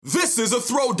This is a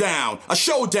throwdown, a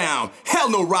showdown.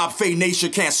 Hell no, Rob Fay Nation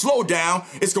can't slow down.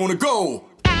 It's gonna go.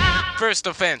 First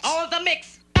offense. All the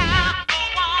mix. Okay,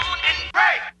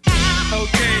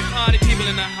 party people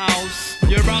in the house.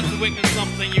 You're about to witness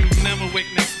something you've never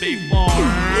witnessed before.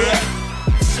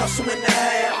 Yeah, it's hustle in the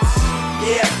house.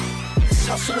 Yeah, it's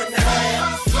hustle in the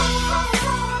house.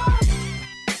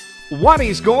 What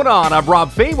is going on? I'm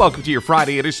Rob Fay. Welcome to your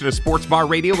Friday edition of Sports Bar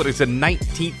Radio. It is the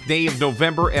 19th day of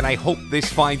November, and I hope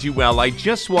this finds you well. I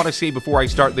just want to say before I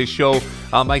start this show,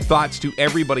 my thoughts to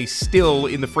everybody still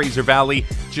in the Fraser Valley,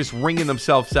 just wringing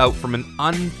themselves out from an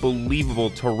unbelievable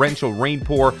torrential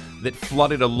rainpour that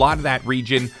flooded a lot of that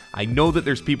region. I know that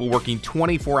there's people working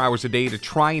 24 hours a day to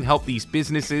try and help these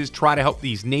businesses, try to help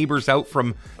these neighbors out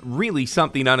from really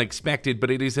something unexpected,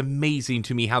 but it is amazing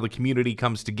to me how the community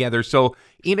comes together. So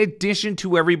in addition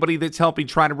to everybody that's helping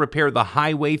try to repair the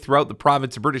highway throughout the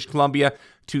province of British Columbia,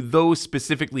 to those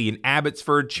specifically in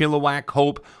Abbotsford, Chilliwack,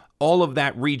 Hope, all of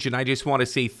that region, I just want to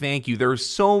say thank you. There are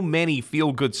so many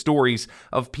feel-good stories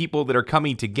of people that are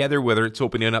coming together, whether it's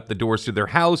opening up the doors to their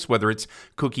house, whether it's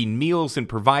cooking meals and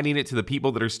providing it to the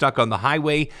people that are stuck on the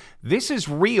highway. This is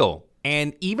real.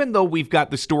 And even though we've got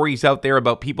the stories out there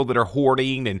about people that are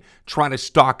hoarding and trying to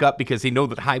stock up because they know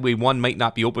that Highway 1 might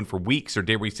not be open for weeks or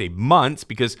dare we say months,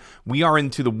 because we are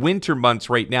into the winter months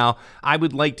right now, I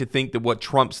would like to think that what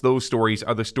trumps those stories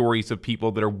are the stories of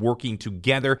people that are working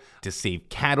together to save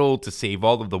cattle, to save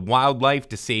all of the wildlife,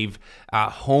 to save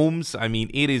homes. I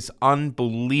mean, it is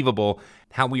unbelievable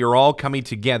how we are all coming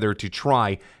together to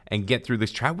try and get through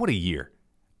this. What a year.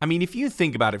 I mean, if you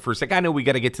think about it for a sec, I know we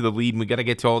got to get to the lead and we got to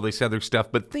get to all this other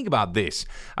stuff, but think about this.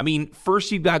 I mean,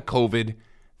 first you've got COVID,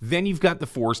 then you've got the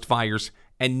forest fires,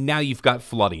 and now you've got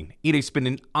flooding. It has been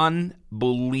an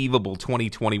unbelievable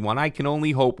 2021. I can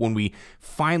only hope when we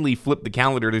finally flip the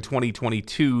calendar to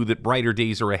 2022 that brighter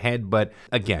days are ahead. But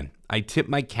again, I tip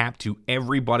my cap to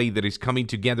everybody that is coming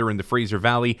together in the Fraser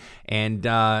Valley, and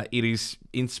it is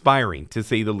inspiring to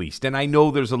say the least. And I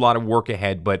know there's a lot of work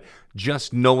ahead, but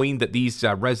just knowing that these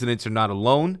residents are not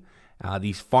alone,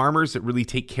 these farmers that really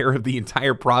take care of the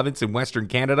entire province in Western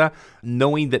Canada,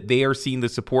 knowing that they are seeing the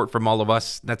support from all of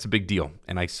us, that's a big deal.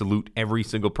 And I salute every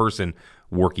single person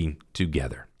working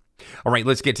together. All right,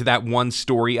 let's get to that one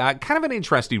story. Kind of an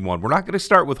interesting one. We're not going to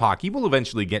start with hockey. We'll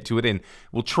eventually get to it, and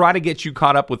we'll try to get you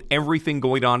caught up with everything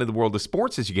going on in the world of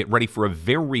sports as you get ready for a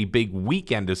very big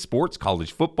weekend of sports,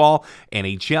 college football,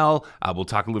 NHL. We'll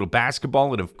talk a little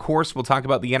basketball, and of course, we'll talk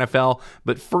about the NFL.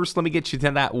 But first, let me get you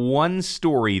to that one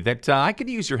story that I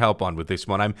could use your help on with this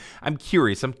one. I'm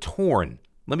curious. I'm torn.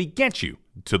 Let me get you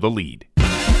to the lead.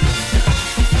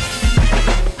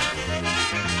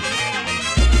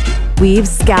 We've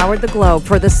scoured the globe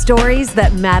for the stories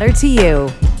that matter to you.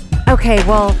 Okay,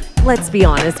 well, let's be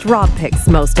honest, Rob picks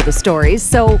most of the stories,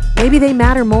 so maybe they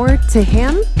matter more to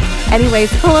him?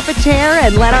 Anyways, pull up a chair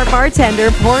and let our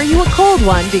bartender pour you a cold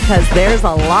one because there's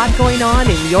a lot going on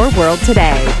in your world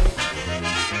today.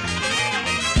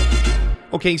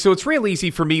 Okay, so it's real easy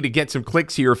for me to get some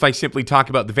clicks here if I simply talk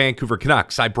about the Vancouver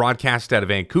Canucks. I broadcast out of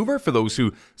Vancouver. For those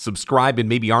who subscribe and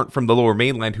maybe aren't from the Lower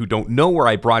Mainland who don't know where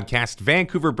I broadcast,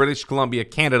 Vancouver, British Columbia,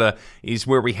 Canada is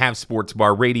where we have Sports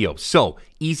Bar Radio. So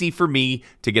easy for me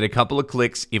to get a couple of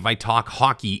clicks if I talk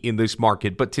hockey in this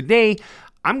market. But today,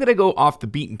 I'm going to go off the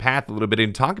beaten path a little bit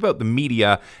and talk about the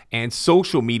media and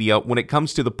social media when it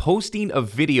comes to the posting of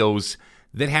videos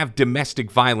that have domestic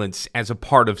violence as a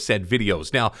part of said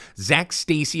videos. Now, Zach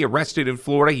Stacy arrested in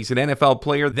Florida. He's an NFL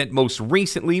player that most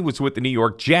recently was with the New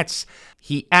York Jets.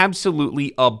 He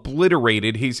absolutely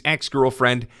obliterated his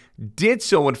ex-girlfriend, did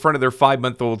so in front of their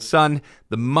 5-month-old son.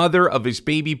 The mother of his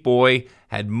baby boy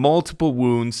had multiple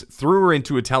wounds, threw her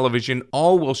into a television,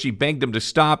 all while she begged him to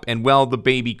stop, and well, the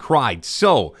baby cried.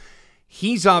 So,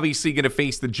 he's obviously going to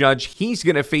face the judge. He's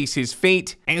going to face his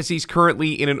fate as he's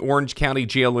currently in an Orange County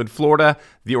jail in Florida.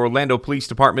 The Orlando Police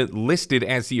Department listed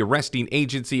as the arresting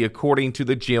agency according to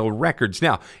the jail records.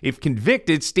 Now, if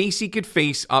convicted, Stacy could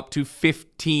face up to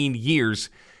 15 years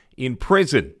in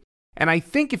prison. And I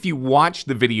think if you watch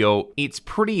the video, it's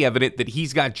pretty evident that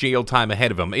he's got jail time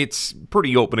ahead of him. It's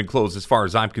pretty open and closed as far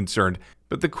as I'm concerned.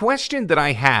 But the question that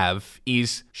I have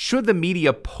is, should the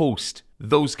media post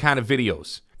those kind of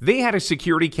videos? They had a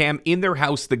security cam in their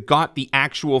house that got the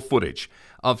actual footage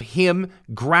of him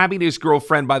grabbing his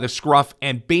girlfriend by the scruff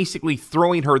and basically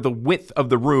throwing her the width of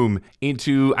the room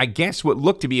into, I guess, what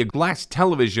looked to be a glass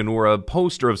television or a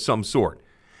poster of some sort.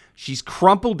 She's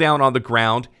crumpled down on the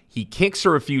ground. He kicks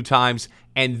her a few times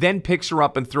and then picks her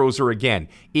up and throws her again.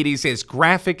 It is as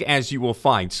graphic as you will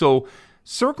find. So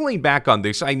circling back on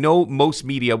this, I know most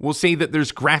media will say that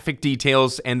there's graphic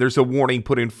details and there's a warning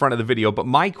put in front of the video, but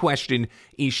my question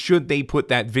is, should they put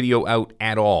that video out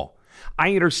at all?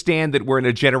 I understand that we're in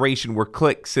a generation where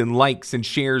clicks and likes and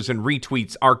shares and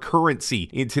retweets are currency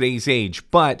in today's age,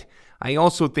 but I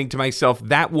also think to myself,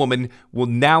 that woman will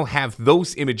now have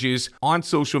those images on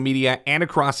social media and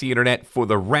across the internet for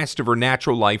the rest of her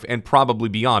natural life and probably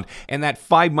beyond. And that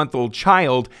 5-month-old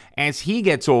child, as he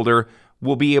gets older,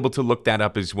 will be able to look that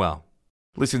up as well.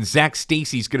 Listen, Zac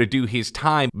Stacy's going to do his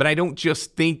time, but I don't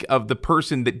just think of the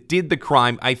person that did the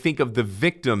crime, I think of the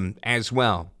victim as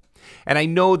well. And I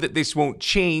know that this won't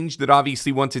change, that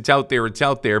obviously once it's out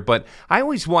there, but I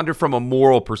always wonder from a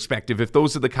moral perspective if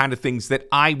those are the kind of things that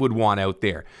I would want out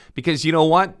there. Because you know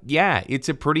what? Yeah, it's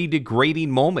a pretty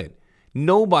degrading moment.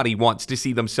 Nobody wants to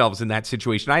see themselves in that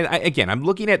situation. Again, I'm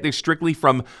looking at this strictly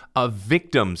from a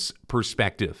victim's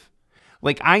perspective.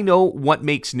 Like, I know what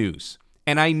makes news.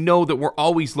 And I know that we're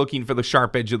always looking for the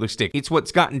sharp edge of the stick. It's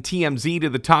what's gotten TMZ to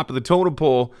the top of the totem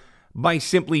pole by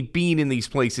simply being in these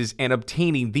places and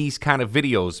obtaining these kind of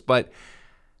videos. But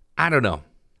I don't know.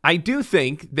 I do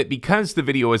think that because the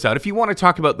video is out, if you want to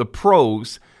talk about the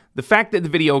pros, the fact that the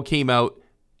video came out,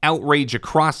 outrage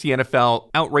across the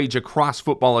NFL, outrage across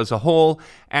football as a whole,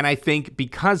 and I think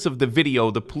because of the video,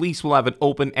 the police will have an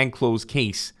open and closed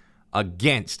case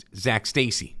against Zac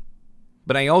Stacy.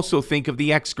 But I also think of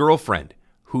the ex-girlfriend,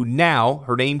 who now,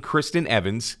 her name Kristen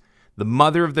Evans, the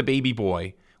mother of the baby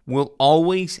boy, will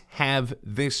always have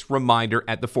this reminder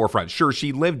at the forefront. Sure,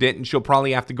 she lived it, and she'll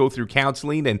probably have to go through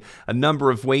counseling and a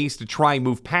number of ways to try and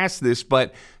move past this,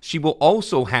 but she will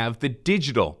also have the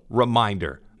digital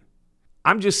reminder.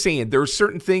 I'm just saying, there are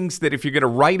certain things that if you're going to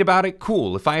write about it,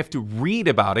 cool. If I have to read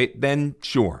about it, then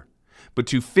sure. But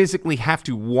to physically have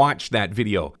to watch that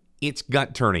video, it's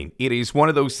gut-turning. It is one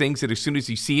of those things that as soon as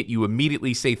you see it, you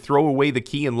immediately say, throw away the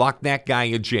key and lock that guy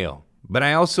in jail. But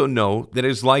I also know that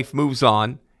as life moves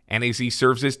on, and as he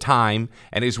serves his time,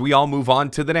 and as we all move on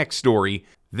to the next story,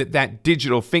 that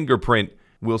digital fingerprint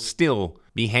will still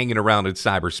be hanging around in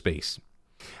cyberspace.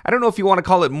 I don't know if you want to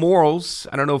call it morals.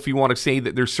 I don't know if you want to say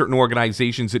that there's certain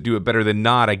organizations that do it better than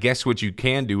not. I guess what you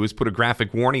can do is put a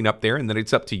graphic warning up there, and then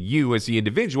it's up to you as the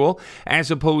individual, as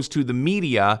opposed to the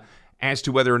media, as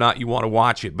to whether or not you want to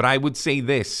watch it. But I would say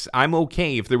this, I'm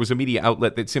okay if there was a media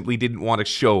outlet that simply didn't want to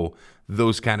show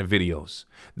those kind of videos.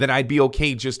 That I'd be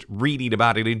okay just reading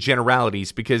about it in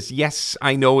generalities, because yes,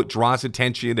 I know it draws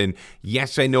attention, and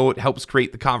yes, I know it helps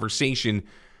create the conversation,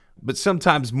 but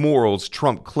sometimes morals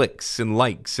trump clicks and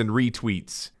likes and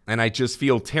retweets. And I just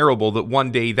feel terrible that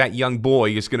one day that young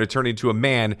boy is going to turn into a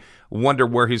man, wonder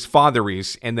where his father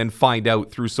is, and then find out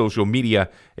through social media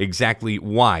exactly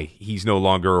why he's no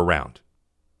longer around.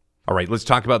 All right, let's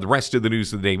talk about the rest of the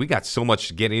news of the day. We got so much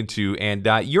to get into, and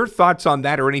your thoughts on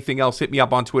that or anything else, hit me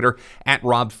up on Twitter at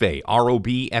Rob Fay,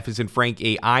 R-O-B-F as in Frank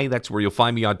A-I. That's where you'll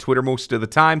find me on Twitter most of the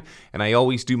time, and I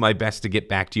always do my best to get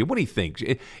back to you. What do you think?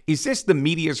 Is this the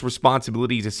media's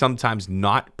responsibility to sometimes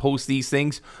not post these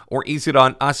things, or is it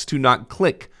on us to not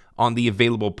click on the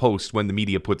available post when the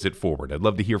media puts it forward? I'd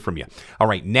love to hear from you. All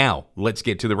right, now let's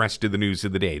get to the rest of the news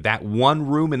of the day. That one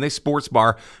room in this sports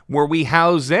bar where we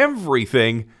house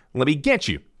everything. Let me get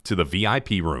you to the VIP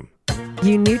room.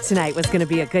 You knew tonight was going to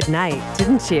be a good night,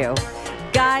 didn't you?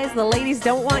 Guys, the ladies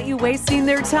don't want you wasting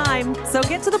their time, so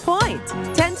get to the point.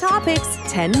 10 topics,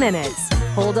 10 minutes.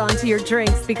 Hold on to your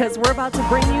drinks because we're about to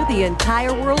bring you the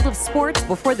entire world of sports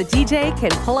before the DJ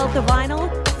can pull out the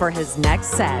vinyl for his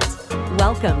next set.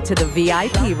 Welcome to the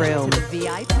VIP room.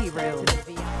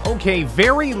 Okay,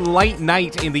 very light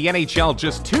night in the NHL.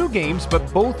 Just 2 games,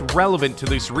 but both relevant to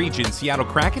this region. Seattle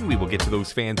Kraken, we will get to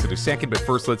those fans in a second, but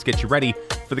first let's get you ready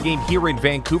for the game here in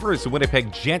Vancouver as the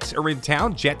Winnipeg Jets are in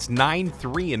town. Jets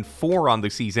 9-3-4 on the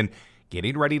season,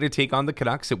 getting ready to take on the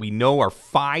Canucks that we know are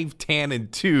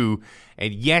 5-10-2.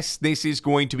 And yes, this is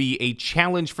going to be a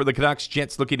challenge for the Canucks.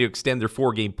 Jets looking to extend their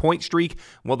 4-game point streak,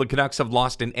 while the Canucks have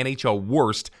lost an NHL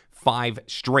worst 5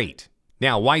 straight.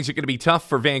 Now, why is it going to be tough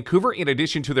for Vancouver? In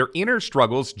addition to their inner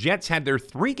struggles, Jets had their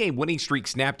 3-game winning streak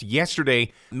snapped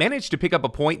yesterday, managed to pick up a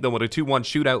point, though, in a 2-1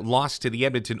 shootout loss to the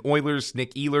Edmonton Oilers.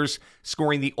 Nick Ehlers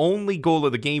scoring the only goal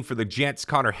of the game for the Jets.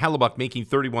 Connor Hellebuyck making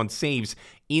 31 saves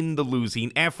in the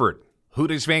losing effort. Who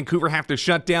does Vancouver have to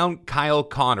shut down? Kyle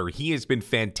Connor. He has been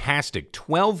fantastic.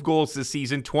 12 goals this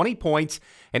season, 20 points.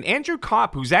 And Andrew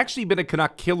Kopp, who's actually been a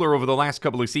Canuck killer over the last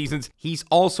couple of seasons, he's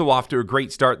also off to a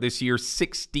great start this year,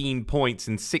 16 points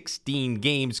in 16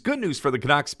 games. Good news for the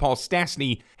Canucks, Paul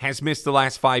Stastny has missed the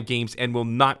last 5 games and will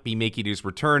not be making his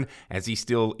return as he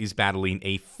still is battling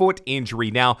a foot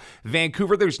injury. Now,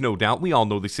 Vancouver, there's no doubt, we all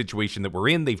know the situation that we're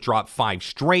in. They've dropped 5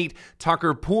 straight.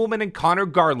 Tucker Poolman and Connor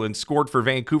Garland scored for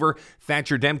Vancouver.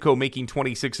 Thatcher Demko making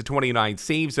 26 of 29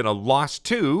 saves and a loss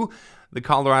to the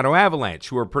Colorado Avalanche,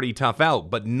 who are pretty tough out,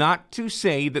 but not to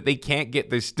say that they can't get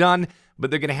this done, but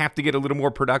they're going to have to get a little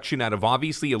more production out of,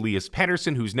 obviously, Elias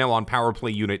Pettersson, who's now on power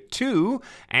play unit 2,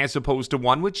 as opposed to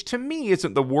 1, which to me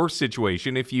isn't the worst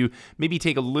situation. If you maybe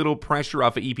take a little pressure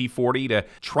off of EP40 to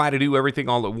try to do everything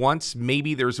all at once,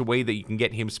 maybe there's a way that you can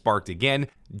get him sparked again.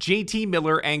 JT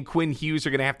Miller and Quinn Hughes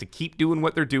are going to have to keep doing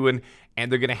what they're doing, and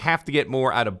they're going to have to get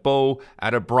more out of Bo,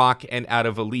 out of Brock, and out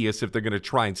of Elias if they're going to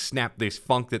try and snap this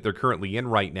funk that they're currently in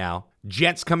right now.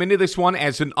 Jets come into this one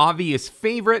as an obvious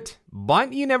favorite,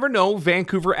 but you never know.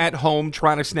 Vancouver at home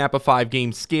trying to snap a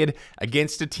 5-game skid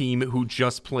against a team who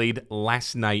just played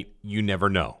last night. You never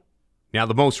know. Now,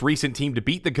 the most recent team to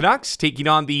beat the Canucks, taking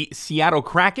on the Seattle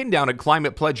Kraken down at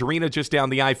Climate Pledge Arena just down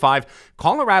the I-5.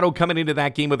 Colorado coming into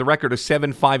that game with a record of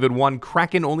 7-5-1.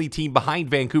 Kraken only team behind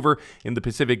Vancouver in the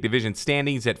Pacific Division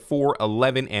standings at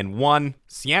 4-11-1.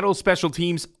 Seattle's special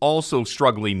teams also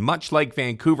struggling, much like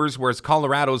Vancouver's, whereas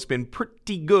Colorado's been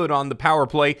pretty good on the power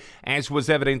play, as was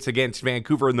evidence against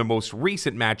Vancouver in the most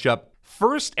recent matchup.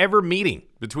 First ever meeting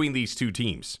between these two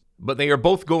teams. But they are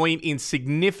both going in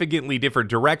significantly different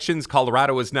directions.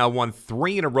 Colorado has now won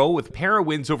 3 in a row with a pair of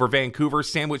wins over Vancouver,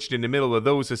 sandwiched in the middle of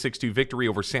those a 6-2 victory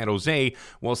over San Jose,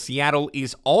 while Seattle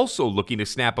is also looking to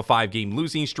snap a 5-game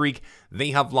losing streak.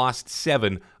 They have lost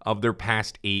 7 of their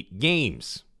past 8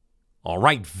 games. All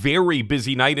right, very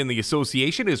busy night in the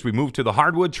association as we move to the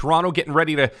hardwood. Toronto getting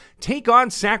ready to take on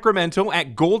Sacramento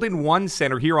at Golden One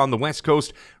Center here on the West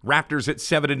Coast. Raptors at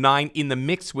 7-9 in the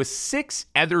mix with 6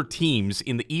 other teams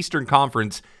in the Eastern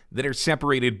Conference that are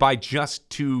separated by just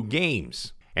 2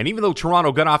 games. And even though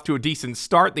Toronto got off to a decent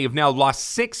start, they have now lost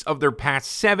 6 of their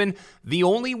past 7. The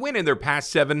only win in their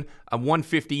past 7, a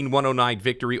 115-109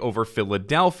 victory over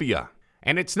Philadelphia.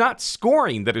 And it's not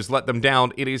scoring that has let them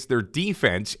down, it is their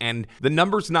defense, and the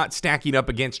numbers not stacking up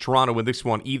against Toronto in this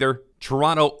one either.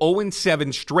 Toronto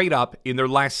 0-7 straight up in their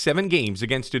last 7 games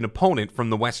against an opponent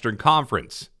from the Western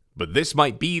Conference. But this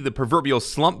might be the proverbial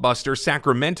slump buster.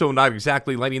 Sacramento not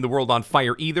exactly lighting the world on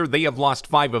fire either. They have lost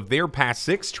 5 of their past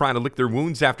 6, trying to lick their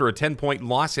wounds after a 10-point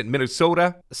loss at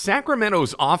Minnesota.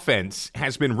 Sacramento's offense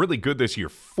has been really good this year.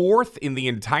 4th in the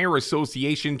entire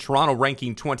association, Toronto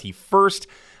ranking 21st.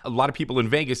 A lot of people in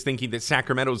Vegas thinking that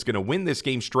Sacramento is going to win this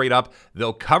game straight up.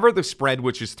 They'll cover the spread,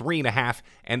 which is 3.5,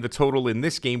 and the total in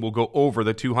this game will go over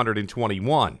the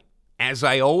 221. As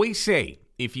I always say,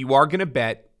 if you are going to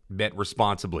bet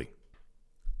responsibly.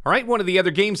 All right, one of the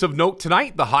other games of note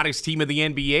tonight, the hottest team in the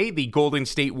NBA, the Golden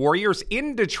State Warriors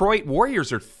in Detroit.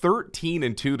 Warriors are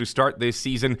 13-2 to start this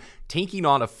season, taking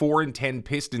on a 4-10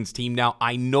 Pistons team. Now,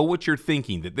 I know what you're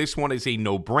thinking, that this one is a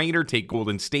no-brainer. Take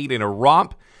Golden State in a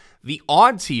romp. The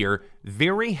odds here,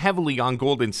 very heavily on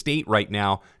Golden State right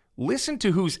now. Listen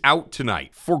to who's out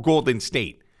tonight for Golden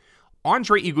State.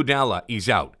 Andre Iguodala is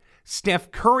out.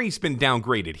 Steph Curry's been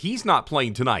downgraded. He's not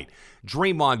playing tonight.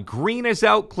 Draymond Green is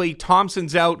out. Klay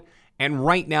Thompson's out. And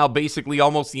right now, basically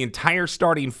almost the entire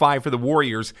starting 5 for the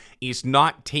Warriors is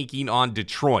not taking on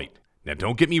Detroit. Now,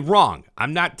 don't get me wrong.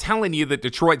 I'm not telling you that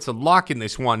Detroit's a lock in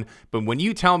this one, but when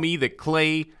you tell me that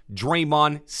Klay,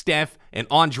 Draymond, Steph, and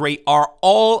Andre are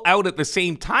all out at the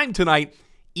same time tonight,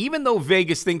 even though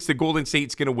Vegas thinks that Golden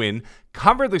State's going to win,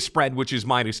 cover the spread, which is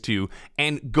 -2,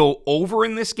 and go over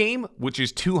in this game, which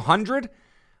is 200,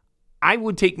 I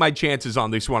would take my chances on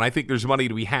this one. I think there's money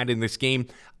to be had in this game.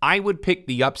 I would pick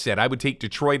the upset. I would take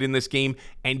Detroit in this game.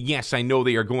 And yes, I know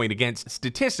they are going against,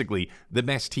 statistically, the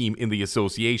best team in the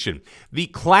association. The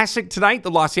classic tonight,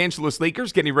 the Los Angeles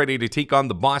Lakers getting ready to take on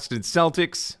the Boston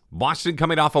Celtics. Boston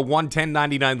coming off a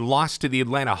 110-99 loss to the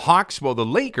Atlanta Hawks, while the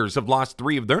Lakers have lost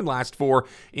 3 of their last 4,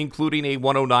 including a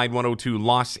 109-102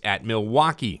 loss at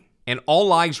Milwaukee. And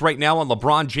all eyes right now on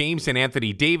LeBron James and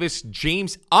Anthony Davis.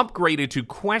 James upgraded to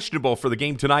questionable for the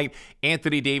game tonight.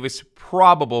 Anthony Davis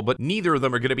probable, but neither of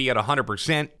them are going to be at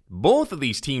 100%. Both of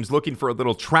these teams looking for a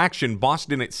little traction.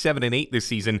 Boston at 7-8 this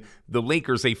season. The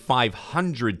Lakers a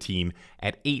 500 team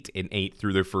at 8-8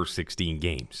 through their first 16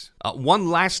 games. One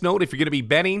last note, if you're going to be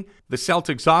betting, the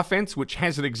Celtics offense, which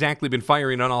hasn't exactly been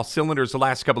firing on all cylinders the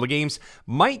last couple of games,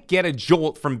 might get a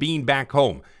jolt from being back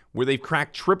home. where they've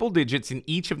cracked triple digits in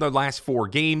each of their last 4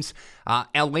 games.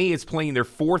 LA is playing their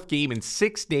 4th game in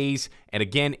 6 days. And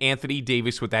again, Anthony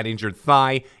Davis with that injured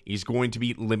thigh is going to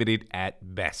be limited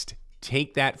at best.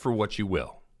 Take that for what you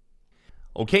will.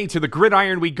 Okay, to the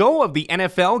gridiron we go of the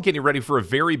NFL, getting ready for a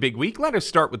very big week. Let us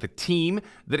start with the team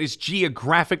that is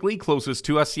geographically closest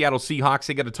to us, Seattle Seahawks.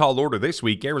 They got a tall order this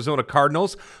week. Arizona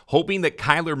Cardinals, hoping that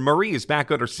Kyler Murray is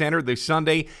back under center this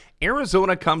Sunday.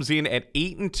 Arizona comes in at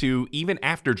 8-2, even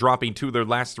after dropping 2 of their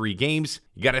last 3 games.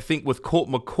 You got to think with Colt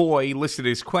McCoy listed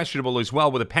as questionable as well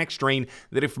with a pec strain,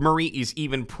 that if Murray is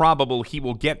even probable, he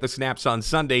will get the snaps on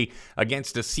Sunday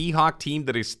against a Seahawk team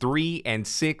that is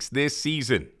 3-6 this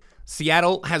season.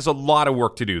 Seattle has a lot of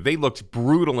work to do. They looked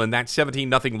brutal in that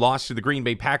 17-0 loss to the Green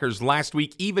Bay Packers last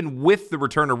week, even with the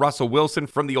return of Russell Wilson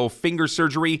from the old finger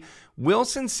surgery.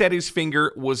 Wilson said his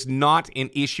finger was not an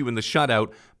issue in the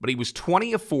shutout, but he was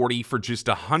 20 of 40 for just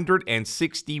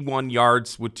 161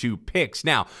 yards with 2 picks.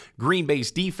 Now, Green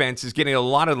Bay's defense is getting a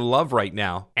lot of the love right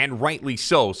now, and rightly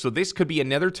so. So this could be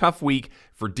another tough week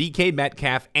for DK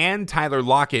Metcalf and Tyler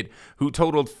Lockett, who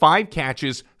totaled 5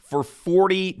 catches for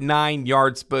 49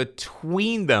 yards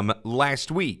between them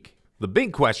last week. The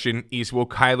big question is, will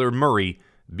Kyler Murray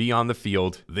be on the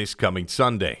field this coming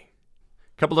Sunday?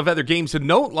 Couple of other games to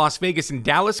note. Las Vegas and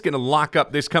Dallas going to lock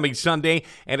up this coming Sunday,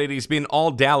 and it has been all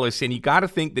Dallas, and you got to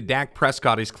think that Dak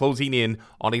Prescott is closing in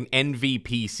on an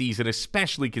MVP season,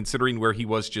 especially considering where he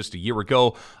was just a year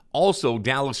ago. Also,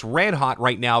 Dallas red hot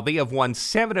right now. They have won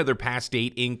 7 of their past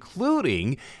 8,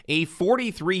 including a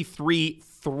 43-3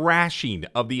 thrashing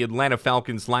of the Atlanta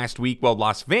Falcons last week, while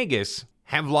Las Vegas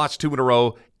have lost 2 in a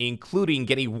row, including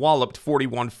getting walloped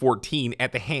 41-14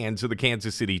 at the hands of the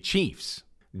Kansas City Chiefs.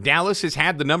 Dallas has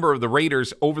had the number of the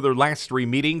Raiders over their last 3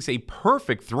 meetings, a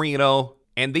perfect 3-0,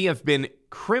 and they have been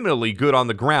criminally good on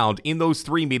the ground. In those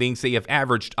 3 meetings, they have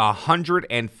averaged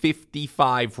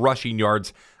 155 rushing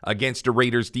yards against a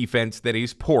Raiders defense that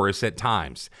is porous at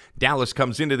times. Dallas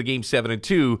comes into the game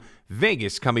 7-2,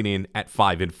 Vegas coming in at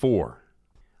 5-4.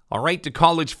 All right, to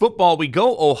college football we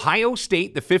go. Ohio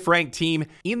State, the 5th-ranked team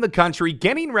in the country,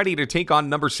 getting ready to take on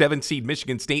number 7 seed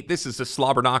Michigan State. This is a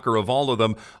slobber knocker of all of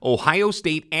them. Ohio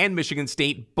State and Michigan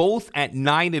State both at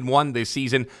 9-1 this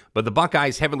season, but the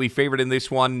Buckeyes heavily favored in this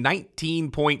one,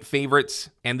 19-point favorites,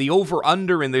 and the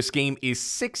over-under in this game is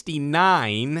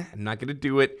 69. I'm not going to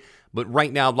do it. But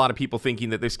right now, a lot of people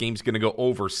thinking that this game's going to go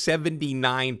over.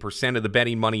 79% of the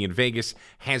betting money in Vegas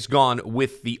has gone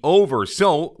with the over.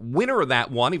 So, winner of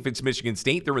that one, if it's Michigan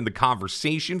State, they're in the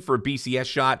conversation for a BCS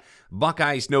shot.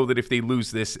 Buckeyes know that if they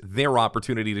lose this, their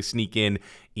opportunity to sneak in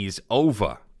is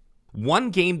over. One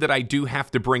game that I do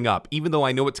have to bring up, even though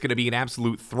I know it's going to be an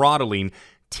absolute throttling,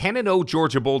 10-0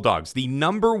 Georgia Bulldogs, the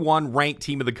number 1 ranked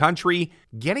team of the country,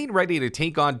 getting ready to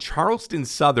take on Charleston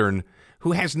Southern,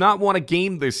 who has not won a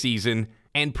game this season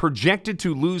and projected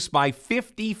to lose by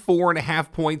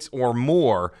 54.5 points or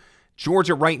more.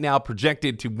 Georgia right now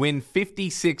projected to win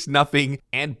 56-0,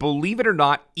 and believe it or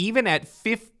not, even at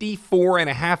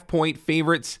 54.5 point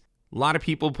favorites, a lot of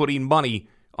people putting money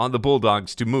on the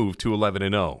Bulldogs to move to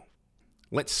 11-0.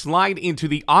 Let's slide into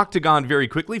the Octagon very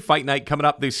quickly. Fight night coming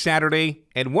up this Saturday.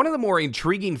 And one of the more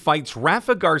intriguing fights,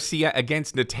 Rafa Garcia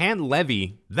against Natan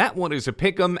Levy. That one is a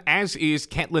pick'em, as is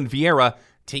Ketlin Vieira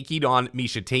taking on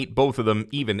Miesha Tate, both of them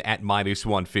even at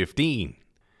 -115.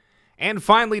 And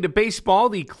finally, to baseball,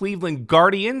 the Cleveland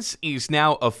Guardians is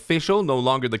now official, no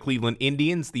longer the Cleveland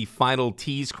Indians. The final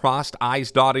T's crossed,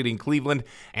 I's dotted in Cleveland,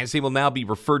 as they will now be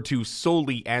referred to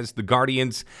solely as the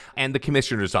Guardians. And the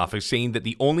commissioner's office saying that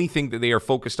the only thing that they are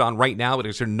focused on right now, it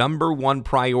is their number 1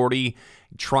 priority,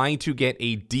 trying to get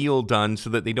a deal done so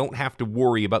that they don't have to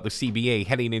worry about the CBA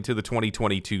heading into the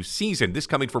 2022 season. This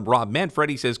coming from Rob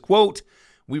Manfred. He says, quote,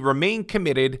 "We remain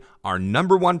committed. Our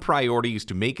number 1 priority is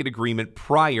to make an agreement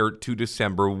prior to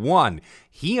December 1.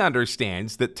 He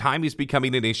understands that time is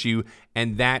becoming an issue,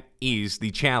 and that is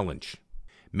the challenge."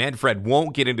 Manfred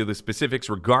won't get into the specifics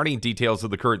regarding details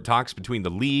of the current talks between the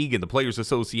league and the Players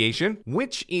Association,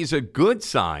 which is a good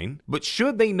sign. But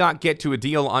should they not get to a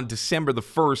deal on December the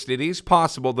 1st, it is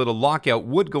possible that a lockout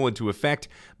would go into effect.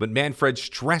 But Manfred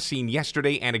stressing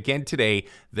yesterday and again today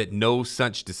that no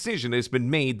such decision has been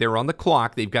made. They're on the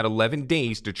clock. They've got 11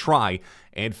 days to try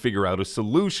and figure out a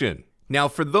solution. Now,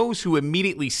 for those who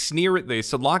immediately sneer at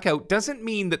this, a lockout doesn't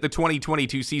mean that the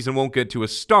 2022 season won't get to a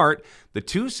start. The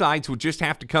two sides would just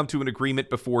have to come to an agreement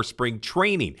before spring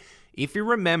training. If you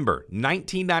remember,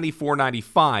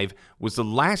 1994-95 was the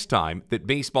last time that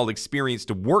baseball experienced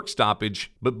a work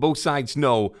stoppage, but both sides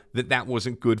know that that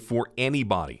wasn't good for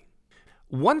anybody.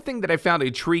 One thing that I found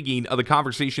intriguing of the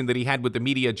conversation that he had with the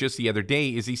media just the other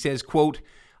day is he says, quote,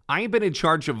 I have been in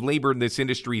charge of labor in this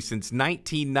industry since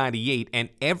 1998, and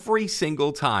every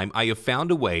single time I have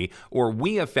found a way, or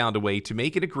we have found a way, to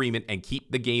make an agreement and keep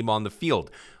the game on the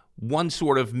field. One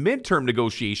sort of midterm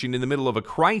negotiation in the middle of a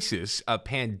crisis, a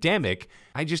pandemic,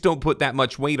 I just don't put that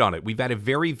much weight on it. We've had a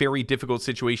very, very difficult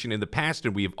situation in the past,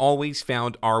 and we have always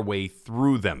found our way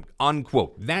through them,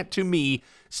 unquote. That, to me,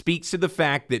 speaks to the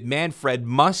fact that Manfred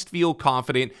must feel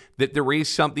confident that there is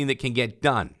something that can get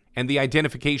done. And the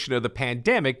identification of the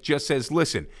pandemic just says,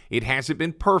 listen, it hasn't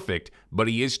been perfect, but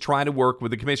he is trying to work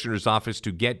with the commissioner's office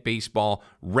to get baseball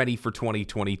ready for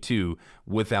 2022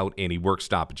 without any work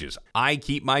stoppages. I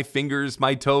keep my fingers,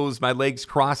 my toes, my legs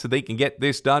crossed so they can get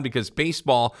this done, because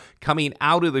baseball coming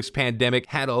out of this pandemic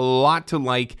had a lot to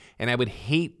like, and I would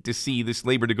hate to see this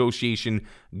labor negotiation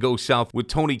go south with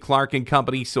Tony Clark and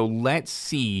company. So let's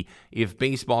see if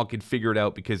baseball can figure it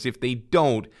out, because if they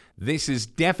don't, this is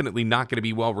definitely not going to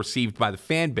be well received by the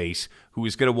fan base, who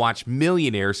is going to watch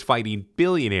millionaires fighting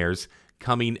billionaires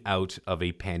coming out of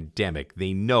a pandemic.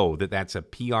 They know that that's a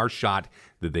PR shot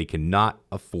that they cannot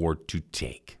afford to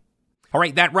take. All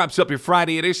right, that wraps up your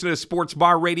Friday edition of Sports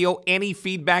Bar Radio. Any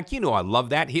feedback, you know I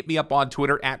love that. Hit me up on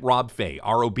Twitter at Rob Fay,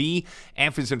 R-O-B,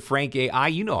 F as in Frank, A-I.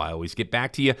 You know I always get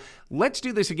back to you. Let's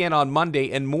do this again on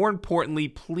Monday, and more importantly,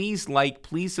 please like,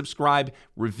 please subscribe,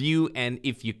 review, and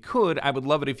if you could, I would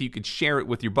love it if you could share it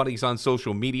with your buddies on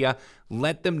social media.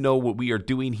 Let them know what we are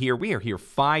doing here. We are here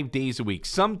 5 days a week.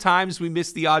 Sometimes we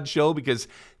miss the odd show because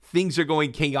things are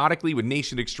going chaotically with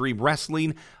Nation Extreme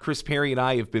Wrestling. Chris Perry and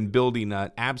I have been building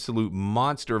an absolute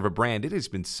monster of a brand. It has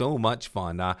been so much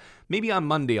fun. Maybe on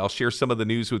Monday I'll share some of the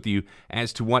news with you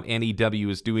as to what NEW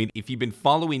is doing. If you've been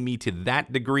following me to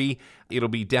that degree, it'll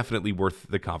be definitely worth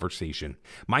the conversation.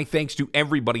 My thanks to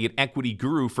everybody at Equity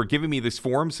Guru for giving me this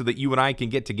forum so that you and I can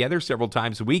get together several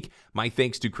times a week. My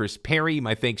thanks to Chris Perry,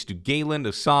 my thanks to Galen,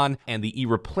 Asan, and the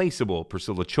irreplaceable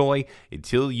Priscilla Choi.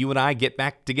 Until you and I get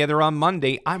back together on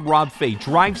Monday, I'm Rob Fay.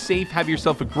 Drive safe, have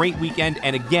yourself a great weekend,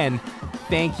 and again,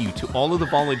 thank you to all of the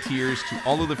volunteers, to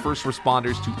all of the first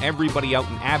responders, to everybody out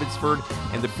in Abbotsford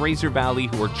and the Fraser Valley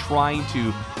who are trying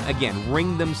to, again,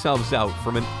 wring themselves out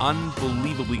from an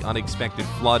unbelievably unexpected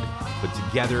flood. But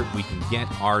together, we can get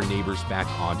our neighbors back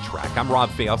on track. I'm Rob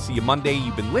Fay. I'll see you Monday.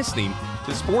 You've been listening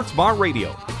to Sports Bar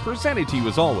Radio, presented to you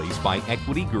as always by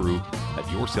Equity Guru.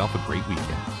 Have yourself a great weekend.